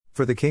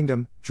For the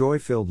kingdom,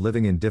 joy-filled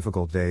living in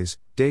difficult days,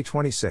 day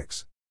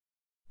 26.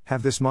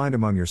 Have this mind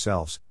among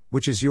yourselves,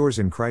 which is yours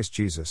in Christ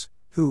Jesus,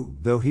 who,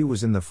 though he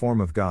was in the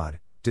form of God,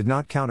 did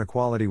not count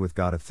equality with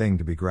God a thing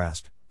to be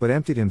grasped, but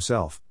emptied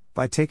himself,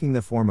 by taking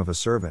the form of a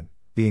servant,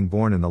 being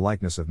born in the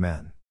likeness of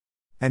men.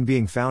 And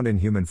being found in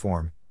human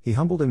form, he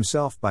humbled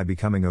himself by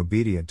becoming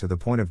obedient to the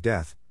point of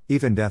death,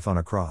 even death on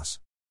a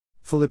cross.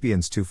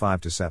 Philippians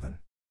 2:5-7.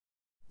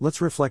 Let's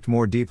reflect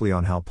more deeply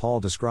on how Paul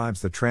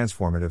describes the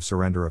transformative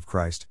surrender of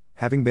Christ,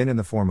 having been in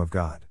the form of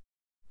God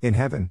in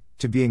heaven,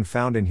 to being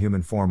found in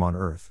human form on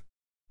earth.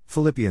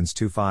 Philippians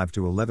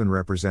 2:5-11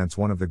 represents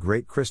one of the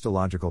great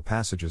Christological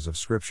passages of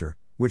Scripture,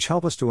 which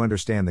help us to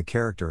understand the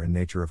character and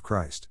nature of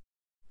Christ.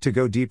 To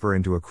go deeper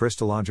into a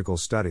Christological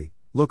study,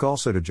 look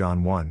also to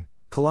John 1,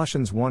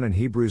 Colossians 1 and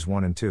Hebrews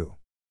 1 and 2.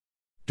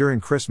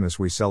 During Christmas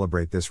we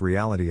celebrate this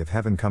reality of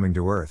heaven coming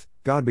to earth,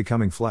 God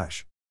becoming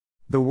flesh.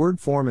 The word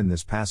form in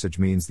this passage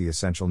means the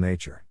essential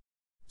nature.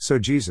 So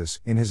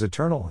Jesus, in his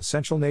eternal,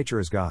 essential nature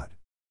is God.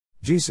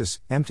 Jesus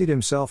emptied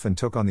himself and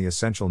took on the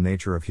essential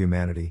nature of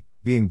humanity,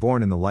 being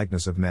born in the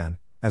likeness of men,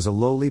 as a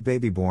lowly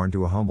baby born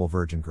to a humble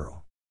virgin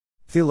girl.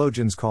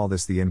 Theologians call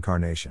this the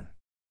Incarnation.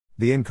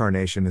 The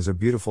Incarnation is a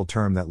beautiful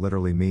term that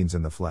literally means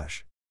in the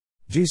flesh.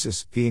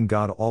 Jesus, being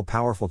God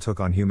all-powerful, took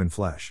on human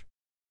flesh.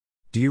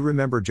 Do you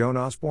remember Joan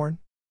Osborne?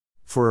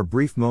 For a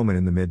brief moment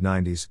in the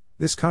mid-90s,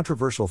 this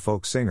controversial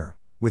folk singer,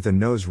 with a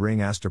nose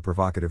ring, asked a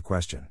provocative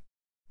question.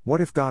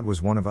 What if God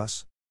was one of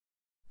us?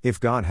 If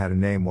God had a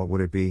name, what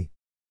would it be?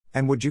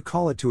 And would you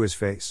call it to his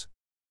face?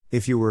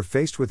 If you were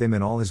faced with him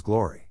in all his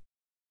glory,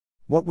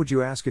 what would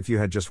you ask if you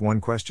had just one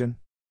question?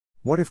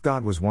 What if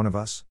God was one of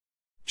us?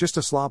 Just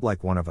a slob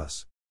like one of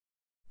us.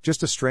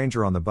 Just a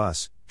stranger on the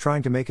bus,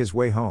 trying to make his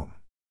way home.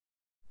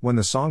 When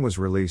the song was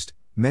released,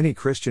 many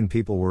Christian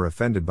people were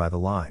offended by the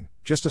line,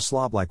 just a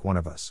slob like one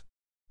of us.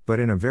 But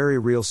in a very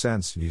real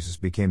sense, Jesus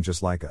became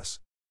just like us.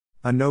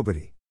 A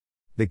nobody.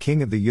 The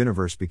King of the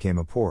universe became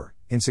a poor,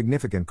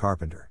 insignificant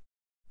carpenter.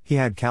 He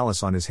had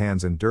callus on his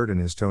hands and dirt in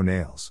his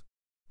toenails.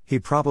 He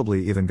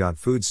probably even got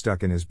food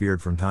stuck in his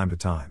beard from time to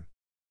time.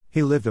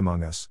 He lived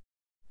among us.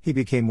 He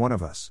became one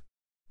of us.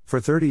 For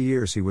 30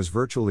 years he was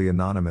virtually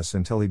anonymous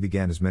until he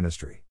began his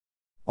ministry.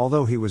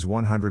 Although he was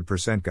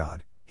 100%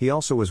 God, he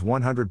also was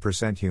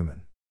 100%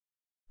 human.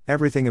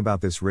 Everything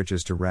about this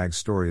riches-to-rags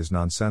story is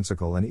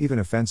nonsensical and even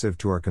offensive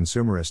to our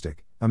consumeristic,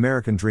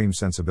 American dream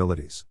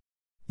sensibilities.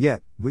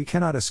 Yet, we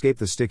cannot escape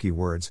the sticky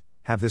words,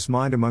 have this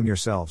mind among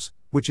yourselves,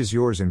 which is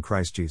yours in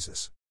Christ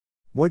Jesus.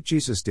 What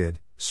Jesus did,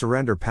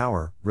 surrender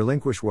power,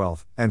 relinquish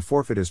wealth, and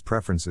forfeit his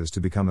preferences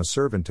to become a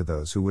servant to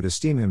those who would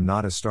esteem him,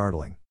 not as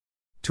startling.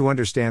 To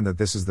understand that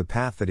this is the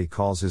path that he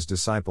calls his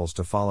disciples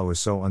to follow is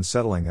so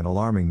unsettling and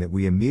alarming that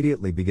we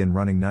immediately begin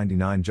running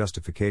 99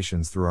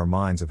 justifications through our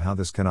minds of how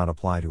this cannot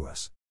apply to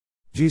us.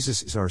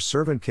 Jesus is our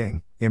servant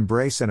king,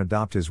 embrace and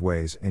adopt his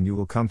ways and you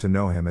will come to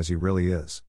know him as he really is.